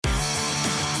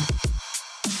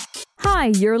Hi,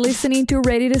 you're listening to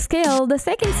Ready to Scale, the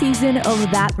second season of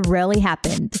That Really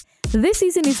Happened. This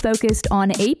season is focused on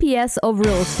APS of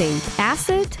real estate,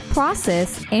 asset,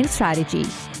 process, and strategy.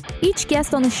 Each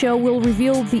guest on the show will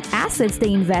reveal the assets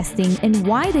they invest in and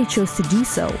why they chose to do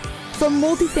so. From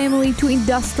multifamily to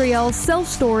industrial,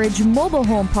 self-storage, mobile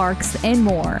home parks, and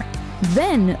more.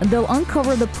 Then, they'll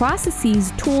uncover the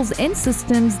processes, tools, and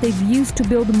systems they've used to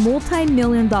build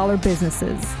multi-million-dollar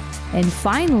businesses. And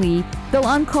finally, they'll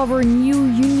uncover new,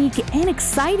 unique, and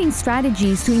exciting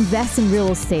strategies to invest in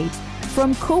real estate,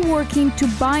 from co-working to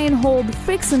buy and hold,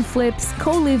 fix and flips,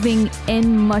 co-living,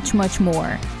 and much, much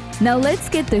more. Now let's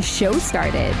get the show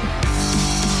started.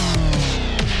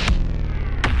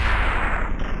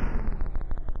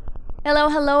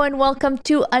 Hello, and welcome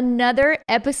to another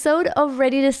episode of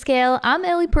Ready to Scale. I'm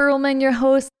Ellie Perlman, your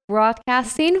host,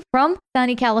 broadcasting from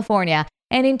sunny California.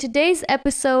 And in today's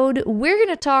episode, we're going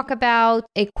to talk about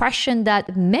a question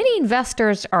that many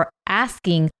investors are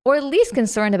asking, or at least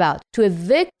concerned about, to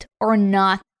evict or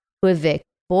not to evict.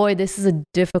 Boy, this is a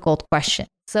difficult question.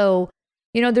 So,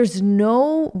 there's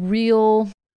no real,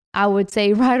 I would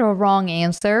say, right or wrong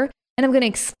answer. And I'm going to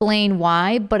explain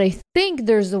why, but I think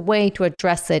there's a way to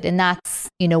address it. And that's,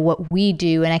 what we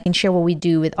do. And I can share what we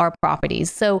do with our properties.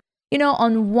 So,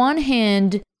 on one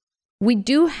hand, we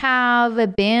do have a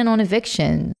ban on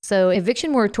eviction. So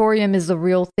eviction moratorium is a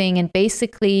real thing. And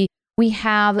basically, we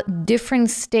have different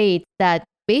states that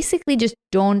basically just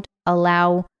don't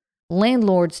allow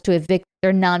landlords to evict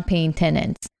their non-paying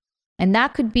tenants. And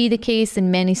that could be the case in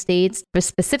many states, but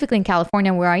specifically in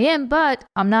California where I am, but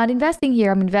I'm not investing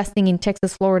here. I'm investing in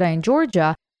Texas, Florida, and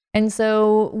Georgia. And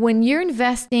so when you're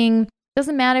investing,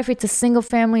 doesn't matter if it's a single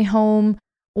family home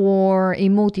or a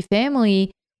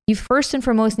multifamily, you first and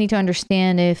foremost need to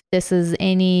understand if this is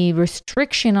any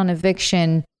restriction on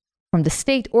eviction from the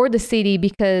state or the city,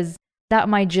 because that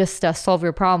might just solve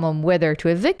your problem, whether to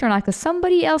evict or not, because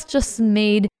somebody else just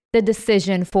made the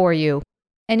decision for you.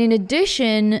 And in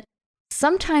addition,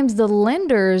 sometimes the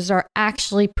lenders are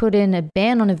actually put in a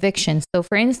ban on eviction. So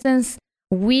for instance,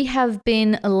 we have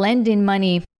been lending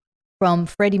money from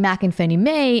Freddie Mac and Fannie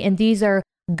Mae, and these are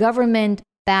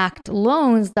government-backed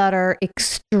loans that are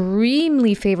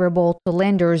extremely favorable to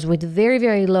lenders with very,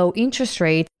 very low interest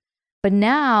rates. But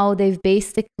now they've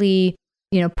basically,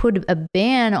 put a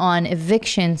ban on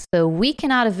eviction. So we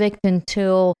cannot evict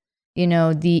until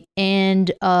the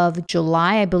end of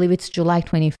July. I believe it's July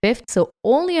 25th. So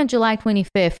only on July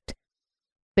 25th,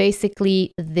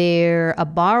 basically their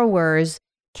borrowers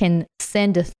can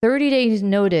send a 30 days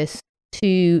notice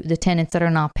to the tenants that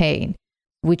are not paying,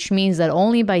 which means that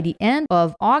only by the end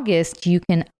of August, you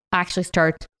can actually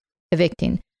start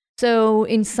evicting. So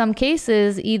in some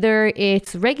cases, either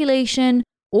it's regulation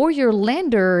or your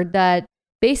lender that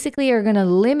basically are going to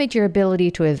limit your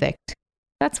ability to evict.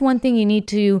 That's one thing you need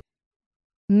to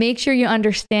make sure you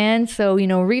understand. So,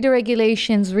 read the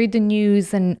regulations, read the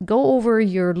news, and go over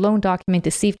your loan document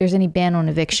to see if there's any ban on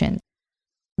eviction.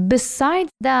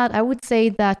 Besides that, I would say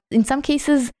that in some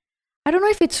cases, I don't know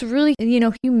if it's really,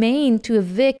 humane to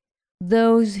evict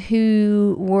those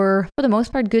who were, for the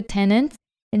most part, good tenants.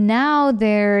 And now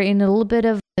they're in a little bit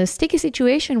of a sticky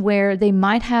situation where they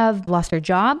might have lost their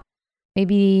job.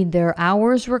 Maybe their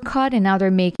hours were cut and now they're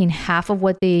making half of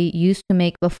what they used to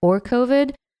make before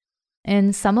COVID.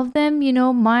 And some of them,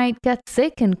 might get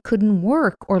sick and couldn't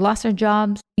work or lost their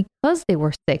jobs because they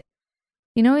were sick.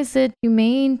 Is it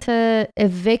humane to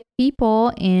evict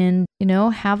people and,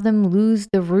 have them lose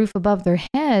the roof above their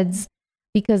heads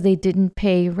because they didn't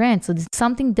pay rent? So it's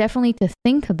something definitely to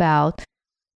think about.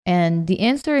 And the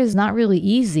answer is not really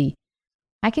easy.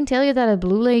 I can tell you that at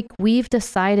Blue Lake, we've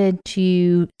decided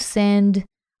to send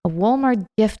a Walmart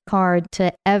gift card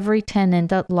to every tenant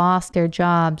that lost their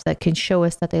jobs, that can show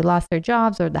us that they lost their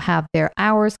jobs or to have their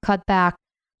hours cut back,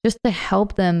 just to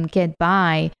help them get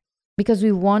by, because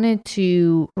we wanted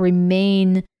to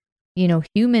remain,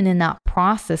 human in that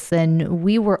process. And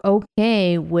we were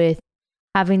okay with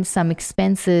having some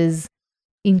expenses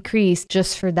increase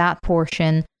just for that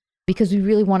portion, because we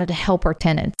really wanted to help our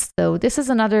tenants. So this is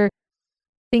another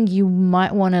thing you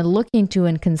might want to look into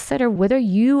and consider, whether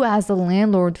you as a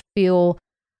landlord feel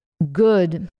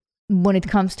good when it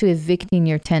comes to evicting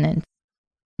your tenants.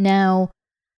 Now,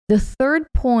 the third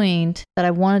point that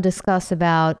I want to discuss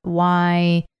about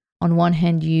why, on one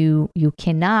hand, you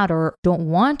cannot or don't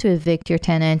want to evict your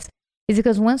tenants is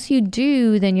because once you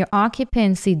do, then your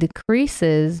occupancy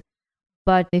decreases.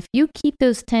 But if you keep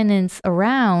those tenants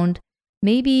around,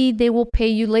 maybe they will pay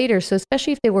you later. So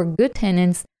especially if they were good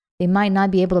tenants, they might not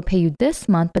be able to pay you this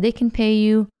month, but they can pay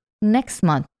you next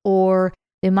month. Or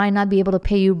they might not be able to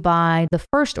pay you by the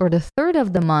first or the third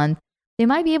of the month. they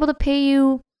might be able to pay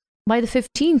you by the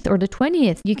 15th or the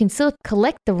 20th. You can still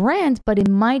collect the rent, but it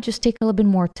might just take a little bit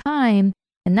more time.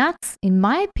 And that's, in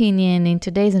my opinion, in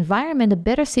today's environment, a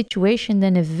better situation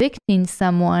than evicting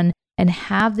someone and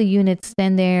have the unit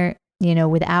stand there,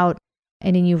 without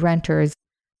any new renters.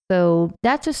 So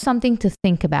that's just something to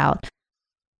think about.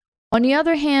 On the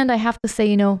other hand, I have to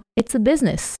say, it's a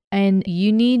business and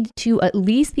you need to at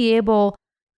least be able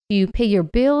to pay your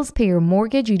bills, pay your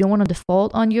mortgage. You don't want to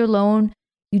default on your loan.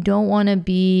 You don't want to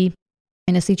be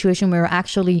in a situation where you're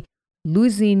actually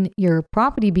losing your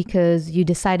property because you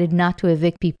decided not to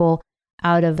evict people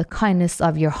out of the kindness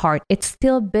of your heart. It's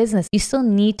still business. You still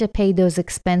need to pay those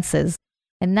expenses.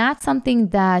 And that's something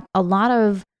that a lot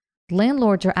of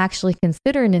landlords are actually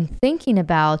considering and thinking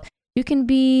about. You can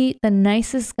be the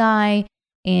nicest guy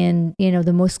and,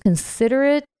 the most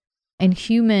considerate and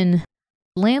human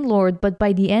landlord, but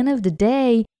by the end of the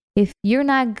day, if you're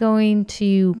not going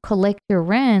to collect your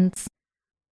rents,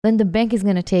 then the bank is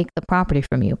going to take the property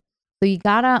from you. So you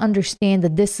got to understand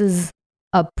that this is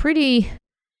a pretty,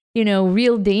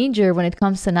 real danger when it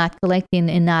comes to not collecting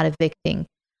and not evicting.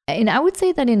 And I would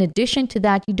say that in addition to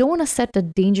that, you don't want to set a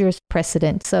dangerous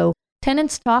precedent. So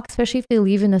tenants talk, especially if they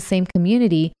live in the same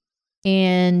community.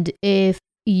 And if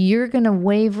you're going to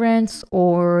waive rents,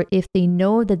 or if they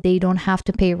know that they don't have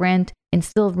to pay rent and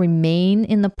still remain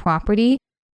in the property,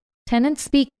 tenants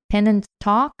speak, tenants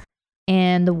talk,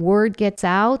 and the word gets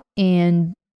out.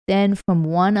 And then from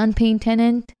one unpaying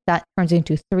tenant, that turns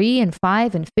into 3 and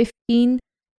 5 and 15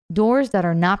 doors that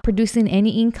are not producing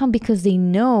any income because they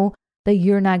know that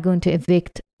you're not going to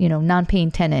evict,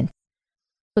 non-paying tenants.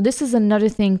 So this is another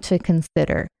thing to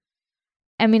consider.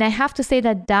 I mean, I have to say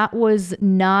that was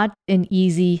not an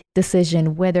easy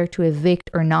decision whether to evict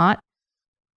or not.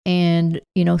 And,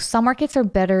 some markets are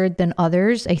better than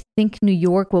others. I think New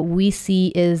York, what we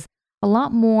see is a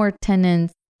lot more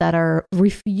tenants that are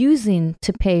refusing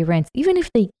to pay rents, even if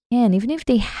they can, even if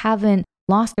they haven't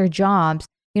lost their jobs.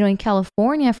 In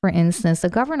California, for instance, the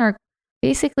governor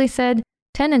basically said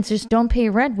tenants just don't pay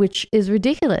rent, which is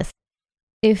ridiculous.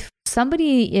 If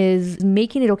somebody is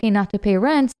making it okay not to pay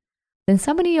rent, then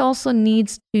somebody also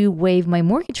needs to waive my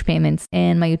mortgage payments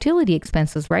and my utility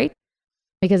expenses, right?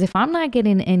 Because if I'm not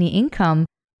getting any income,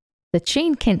 the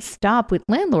chain can't stop with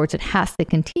landlords. It has to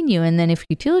continue. And then if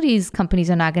utilities companies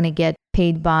are not going to get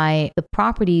paid by the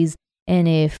properties, and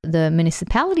if the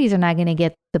municipalities are not going to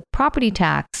get the property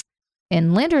tax,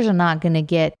 and lenders are not going to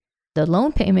get the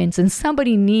loan payments, and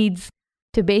somebody needs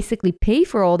to basically pay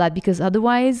for all that, because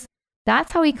otherwise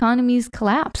that's how economies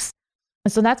collapse.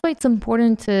 And so that's why it's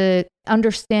important to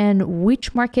understand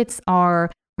which markets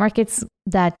are markets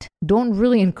that don't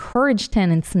really encourage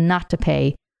tenants not to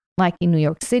pay, like in New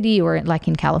York City or like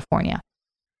in California.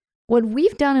 What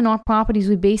we've done in our properties,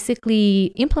 we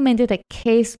basically implemented a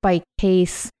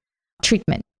case-by-case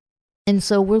treatment. And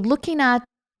so we're looking at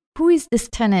who is this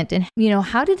tenant and,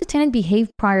 how did the tenant behave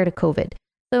prior to COVID?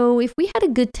 So if we had a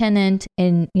good tenant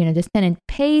and, this tenant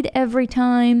paid every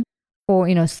time, or,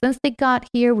 since they got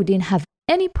here, we didn't have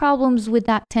any problems with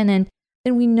that tenant,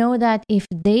 then we know that if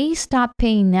they stop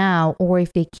paying now, or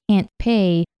if they can't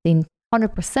pay the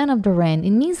 100% of the rent, it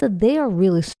means that they are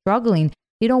really struggling.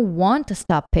 They don't want to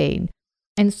stop paying.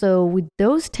 And so with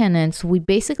those tenants, we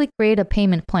basically create a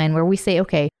payment plan where we say,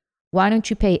 okay, why don't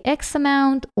you pay X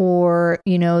amount? Or,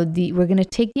 we're going to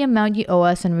take the amount you owe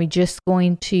us and we're just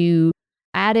going to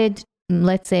add it,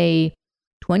 let's say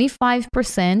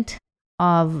 25%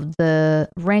 of the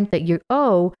rent that you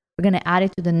owe, we're going to add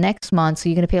it to the next month. So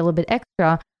you're going to pay a little bit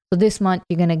extra. So this month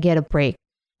you're going to get a break.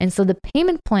 And so the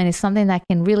payment plan is something that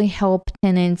can really help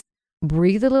tenants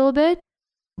breathe a little bit.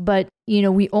 But,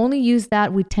 we only use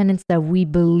that with tenants that we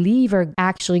believe are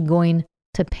actually going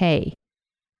to pay.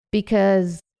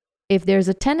 Because if there's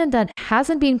a tenant that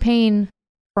hasn't been paying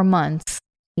for months,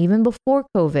 even before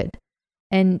COVID,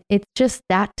 and it's just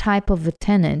that type of a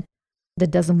tenant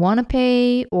that doesn't want to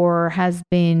pay or has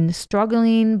been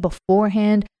struggling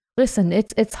beforehand, listen,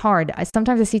 it's hard.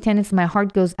 Sometimes I see tenants and my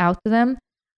heart goes out to them.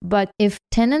 But if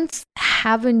tenants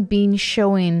haven't been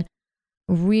showing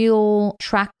real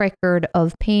track record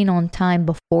of paying on time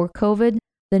before COVID,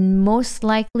 then most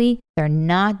likely they're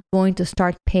not going to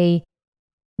start pay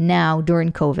now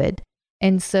during COVID.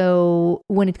 And so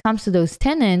when it comes to those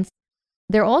tenants,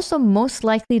 they're also most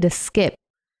likely to skip,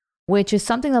 which is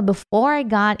something that before I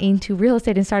got into real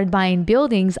estate and started buying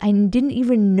buildings, I didn't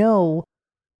even know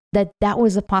that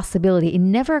was a possibility. It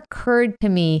never occurred to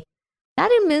me,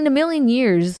 not in a million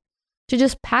years, to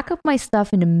just pack up my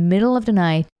stuff in the middle of the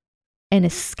night and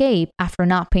escape after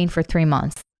not paying for 3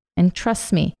 months. And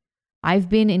trust me, I've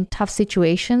been in tough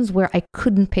situations where I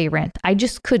couldn't pay rent. I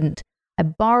just couldn't. I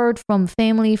borrowed from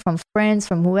family, from friends,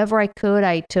 from whoever I could.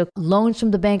 I took loans from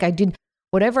the bank. I did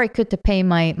whatever I could to pay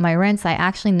my rents. I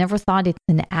actually never thought it's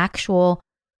an actual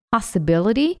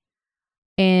possibility.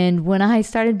 And when I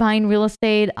started buying real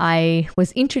estate, I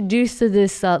was introduced to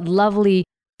this lovely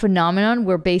phenomenon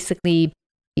where basically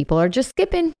people are just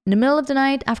skipping in the middle of the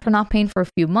night after not paying for a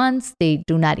few months. They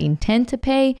do not intend to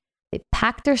pay. They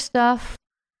pack their stuff.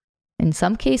 In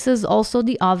some cases, also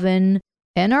the oven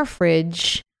and our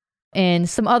fridge and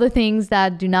some other things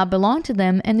that do not belong to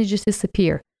them, and they just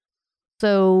disappear.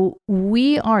 So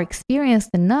we are experienced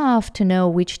enough to know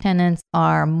which tenants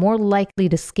are more likely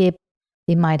to skip.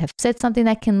 They might have said something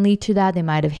that can lead to that. They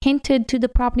might have hinted to the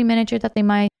property manager that they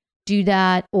might do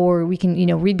that, or we can,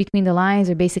 read between the lines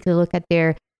or basically look at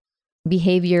their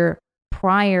behavior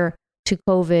prior to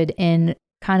COVID and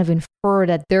kind of infer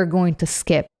that they're going to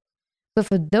skip. So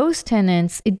for those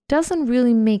tenants, it doesn't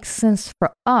really make sense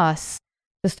for us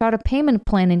to start a payment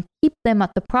plan and keep them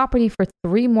at the property for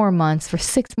 3 more months, for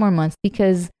 6 more months,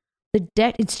 because the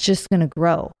debt is just going to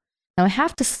grow. Now, I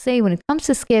have to say, when it comes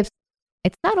to skips,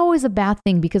 it's not always a bad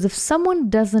thing, because if someone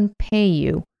doesn't pay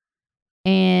you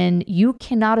and you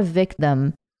cannot evict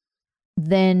them,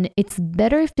 then it's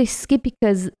better if they skip,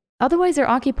 because otherwise they're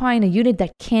occupying a unit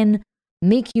that can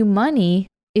make you money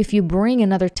if you bring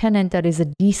another tenant that is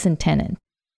a decent tenant.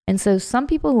 And so some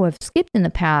people who have skipped in the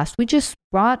past, we just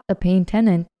brought a paying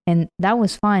tenant and that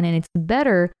was fine. And it's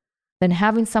better than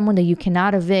having someone that you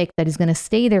cannot evict that is going to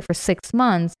stay there for 6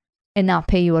 months and not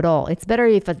pay you at all. It's better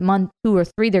if at month 2 or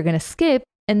 3 they're going to skip,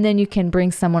 and then you can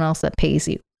bring someone else that pays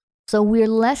you. So we're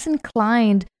less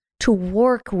inclined to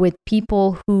work with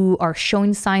people who are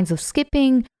showing signs of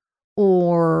skipping,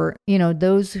 or,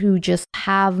 those who just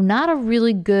have not a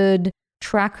really good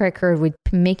track record with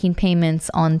making payments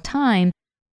on time,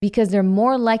 because they're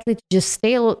more likely to just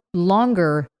stay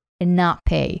longer and not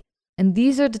pay. And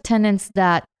these are the tenants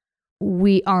that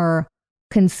we are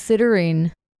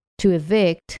considering to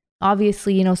evict.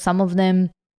 Obviously, some of them,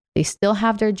 they still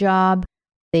have their job.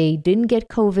 They didn't get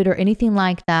COVID or anything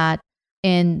like that.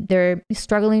 And they're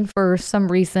struggling for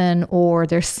some reason, or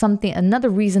there's another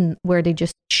reason where they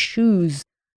just choose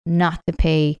not to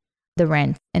pay the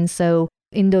rent. And so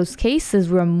in those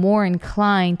cases, we're more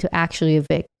inclined to actually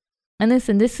evict. And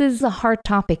listen, this is a hard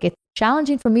topic. It's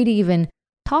challenging for me to even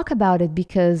talk about it,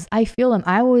 because I feel them.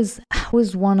 I was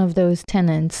one of those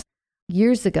tenants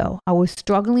years ago. I was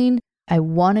struggling. I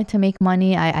wanted to make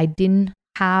money. I didn't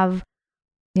have,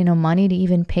 money to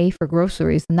even pay for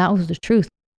groceries. And that was the truth.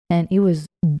 And it was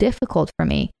difficult for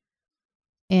me.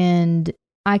 And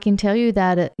I can tell you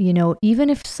that, even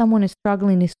if someone is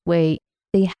struggling this way,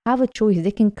 they have a choice.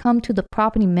 They can come to the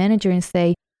property manager and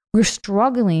say, we're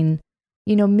struggling.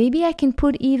 Maybe I can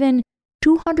put even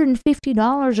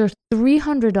 $250 or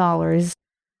 $300,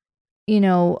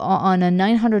 on a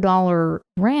 $900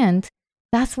 rent.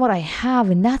 That's what I have.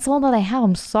 And that's all that I have.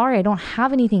 I'm sorry, I don't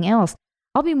have anything else.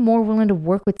 I'll be more willing to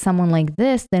work with someone like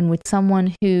this than with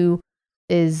someone who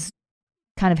is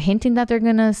kind of hinting that they're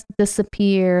going to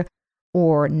disappear,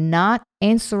 or not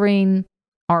answering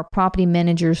our property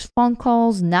manager's phone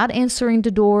calls, not answering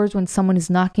the doors when someone is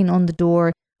knocking on the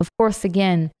door. Of course,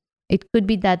 again, it could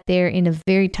be that they're in a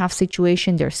very tough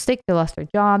situation. They're sick, they lost their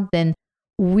job. Then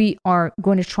we are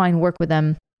going to try and work with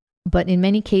them. But in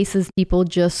many cases, people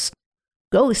just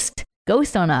ghost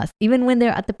on us. Even when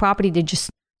they're at the property, they just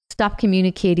stop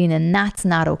communicating, and that's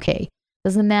not okay.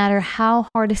 Doesn't matter how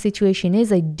hard the situation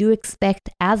is. I do expect,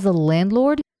 as a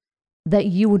landlord, that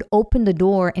you would open the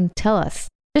door and tell us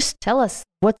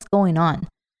what's going on.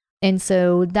 And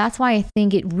so that's why I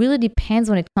think it really depends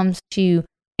when it comes to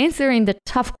answering the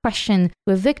tough question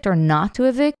to evict or not to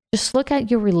evict. Just look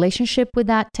at your relationship with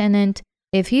that tenant.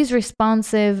 If he's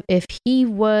responsive, if he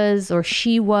was or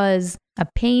she was a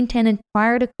paying tenant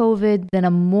prior to COVID, then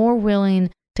I'm more willing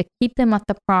to keep them at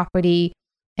the property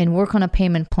and work on a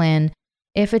payment plan.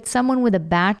 If it's someone with a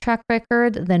bad track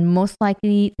record, then most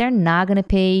likely they're not going to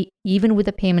pay, even with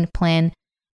a payment plan.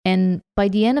 And by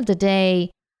the end of the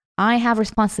day, I have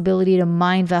responsibility to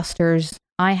my investors.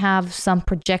 I have some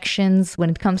projections when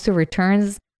it comes to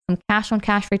returns, some cash on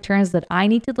cash returns that I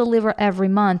need to deliver every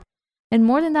month. And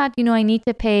more than that, I need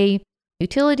to pay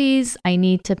utilities. I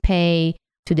need to pay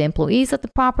to the employees at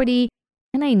the property,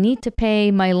 and I need to pay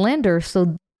my lender.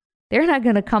 So they're not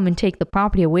going to come and take the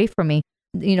property away from me.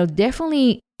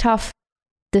 Definitely tough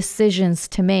decisions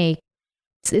to make.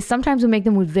 Sometimes we make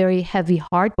them with very heavy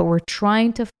heart, but we're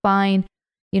trying to find,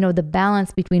 the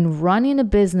balance between running a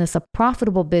business, a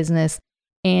profitable business,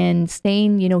 and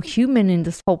staying, human in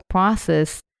this whole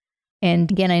process.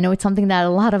 And again, I know it's something that a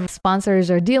lot of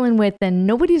sponsors are dealing with and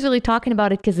nobody's really talking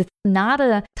about it because it's not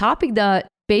a topic that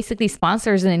basically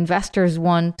sponsors and investors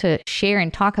want to share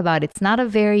and talk about. It's not a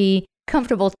very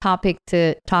comfortable topic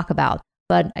to talk about.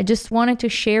 But I just wanted to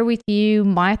share with you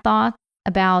my thoughts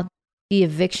about the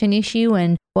eviction issue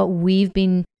and what we've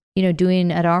been,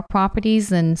 doing at our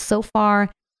properties. And so far,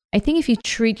 I think if you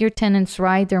treat your tenants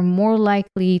right, they're more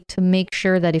likely to make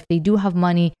sure that if they do have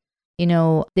money,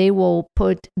 they will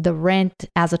put the rent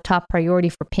as a top priority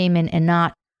for payment and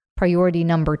not priority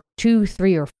number 2,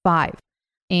 3, or 5.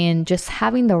 And just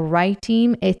having the right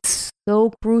team, it's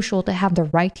so crucial to have the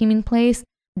right team in place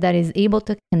that is able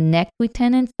to connect with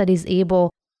tenants, that is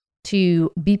able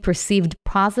to be perceived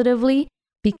positively.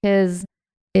 Because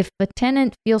if a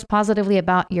tenant feels positively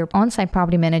about your on-site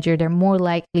property manager, they're more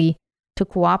likely to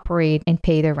cooperate and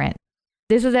pay their rent.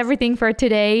 This is everything for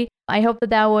today. I hope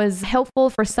that was helpful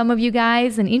for some of you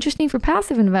guys and interesting for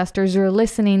passive investors who are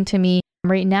listening to me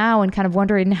right now and kind of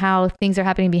wondering how things are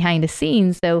happening behind the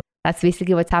scenes. So that's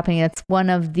basically what's happening. That's one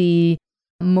of the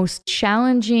most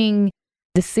challenging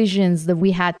decisions that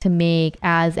we had to make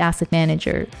as asset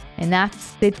managers. And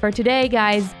that's it for today,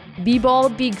 guys. Be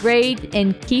bold, be great,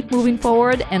 and keep moving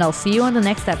forward. And I'll see you on the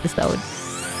next episode.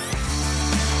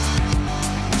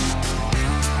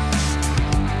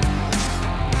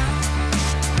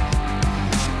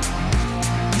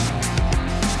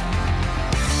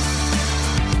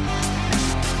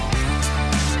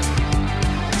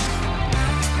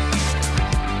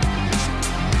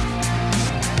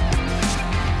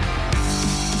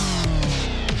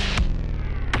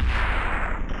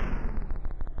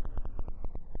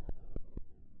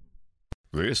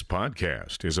 This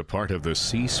podcast is a part of the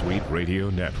C-Suite Radio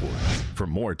Network. For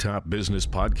more top business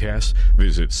podcasts,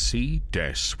 visit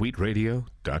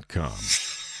c-suiteradio.com.